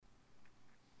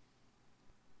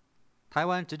台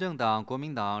湾执政党国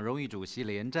民党荣誉主席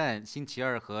连战星期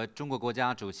二和中国国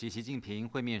家主席习近平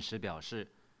会面时表示，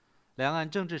两岸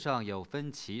政治上有分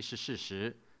歧是事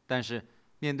实，但是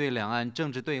面对两岸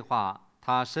政治对话，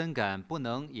他深感不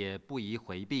能也不宜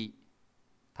回避。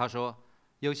他说，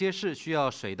有些事需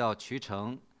要水到渠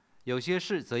成，有些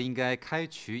事则应该开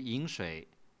渠引水，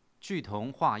聚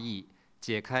同化异，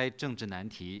解开政治难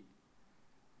题。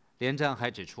连战还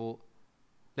指出，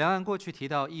两岸过去提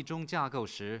到一中架构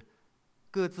时，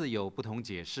各自有不同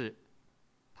解释。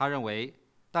他认为，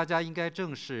大家应该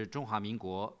正视中华民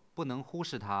国，不能忽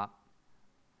视它。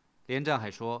连战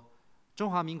还说，中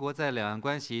华民国在两岸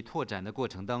关系拓展的过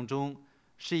程当中，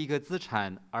是一个资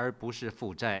产而不是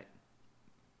负债。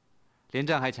连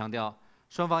战还强调，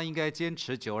双方应该坚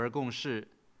持9·2共识，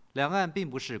两岸并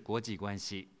不是国际关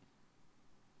系。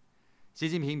习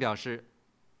近平表示，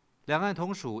两岸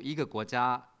同属一个国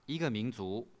家、一个民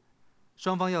族，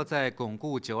双方要在巩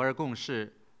固9·2共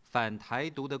识、反台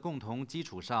独的共同基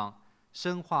础上，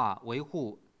深化维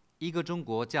护一个中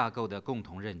国架构的共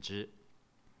同认知。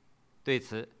对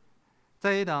此，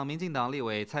在野党民进党立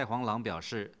委蔡黄朗表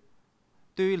示，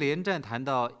对于连战谈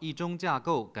到一中架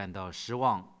构感到失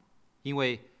望，因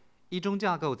为一中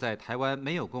架构在台湾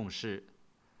没有共识。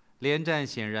连战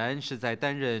显然是在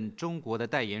担任中国的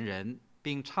代言人，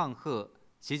并唱和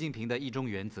习近平的一中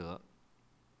原则。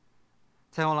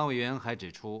蔡黄朗委员还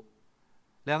指出，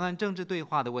两岸政治对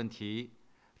话的问题，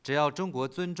只要中国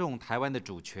尊重台湾的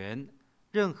主权，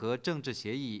任何政治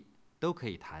协议都可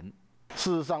以谈。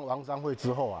事实上，王商会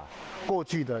之后过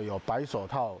去的有白手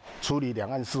套处理两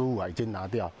岸事务已经拿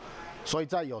掉，所以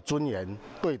在有尊严、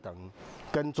对等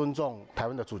跟尊重台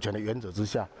湾的主权的原则之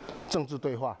下，政治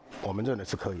对话我们认为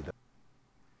是可以的。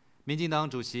民进党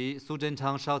主席苏贞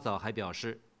昌稍早还表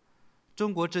示，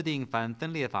中国制定反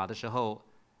分裂法的时候，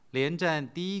连战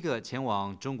第一个前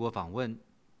往中国访问，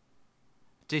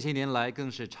这些年来更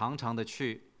是常常的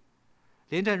去。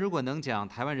连战如果能讲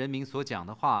台湾人民所讲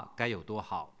的话，该有多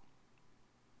好。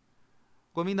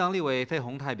国民党立委费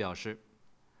鸿泰表示，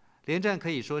连战可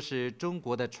以说是中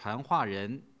国的传话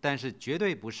人，但是绝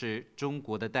对不是中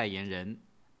国的代言人。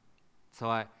此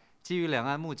外，基于两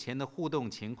岸目前的互动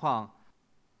情况，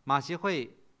马习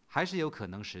会还是有可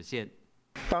能实现。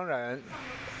当然，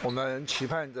我们期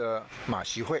盼着马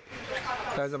习会，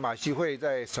但是马习会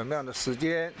在什么样的时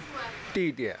间、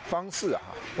地点、方式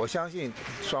我相信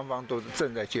双方都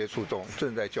正在接触中，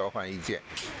正在交换意见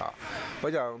我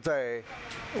想在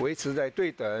维持在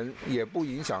对等，也不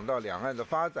影响到两岸的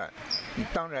发展，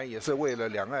当然也是为了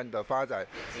两岸的发展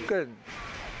更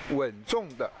稳重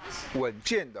的、稳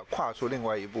健的跨出另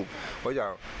外一步。我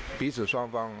想彼此双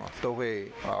方都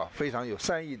会非常有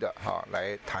善意的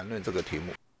来谈论这个题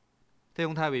目。费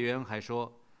鸿泰委员还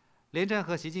说，连战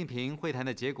和习近平会谈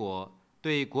的结果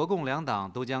对国共两党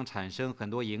都将产生很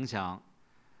多影响。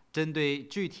针对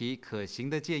具体可行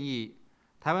的建议，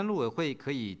台湾陆委会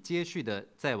可以接续的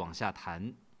再往下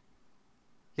谈。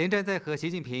连战在和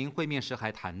习近平会面时还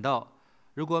谈到，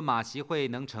如果马习会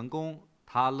能成功，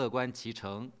他乐观其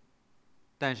成。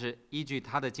但是依据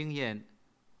他的经验，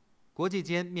国际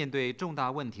间面对重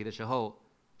大问题的时候，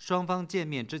双方见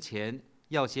面之前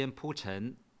要先铺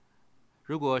陈。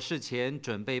如果事前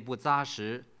准备不扎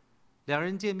实，两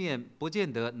人见面不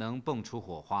见得能蹦出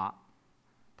火花。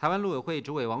台湾陆委会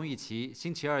主委王玉琦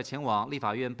星期二前往立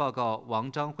法院报告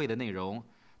王章会的内容，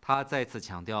他再次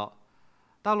强调，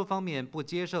大陆方面不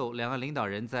接受两岸领导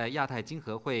人在亚太经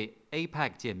合会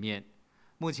APEC 见面，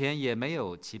目前也没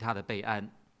有其他的备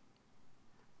案。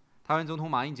台湾总统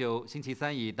马英九星期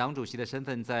三以党主席的身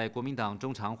份在国民党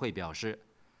中常会表示，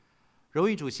荣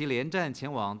誉主席连战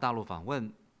前往大陆访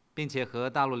问，并且和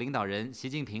大陆领导人习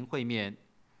近平会面，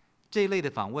这一类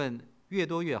的访问越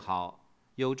多越好，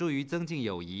有助于增进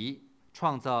友谊，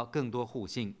创造更多互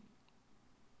信。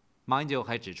马英九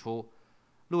还指出，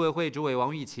陆委会主委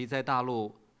王玉琦在大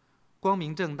陆光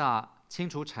明正大、清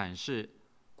楚阐释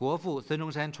国父孙中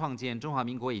山创建中华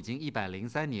民国已经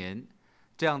103年，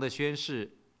这样的宣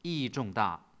示意义重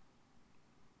大。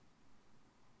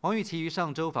王玉琦于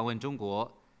上周访问中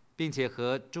国，并且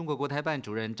和中国国台办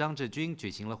主任张志军举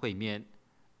行了会面，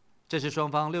这是双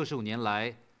方65年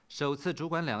来首次主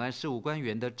管两岸事务官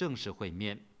员的正式会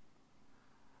面。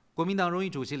国民党荣誉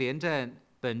主席连战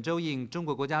本周应中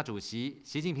国国家主席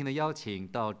习近平的邀请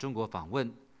到中国访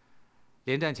问，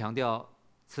连战强调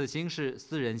此行是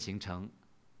私人行程。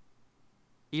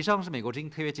以上是美国之音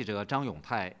特约记者张永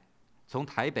泰从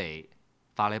台北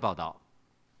发来报道。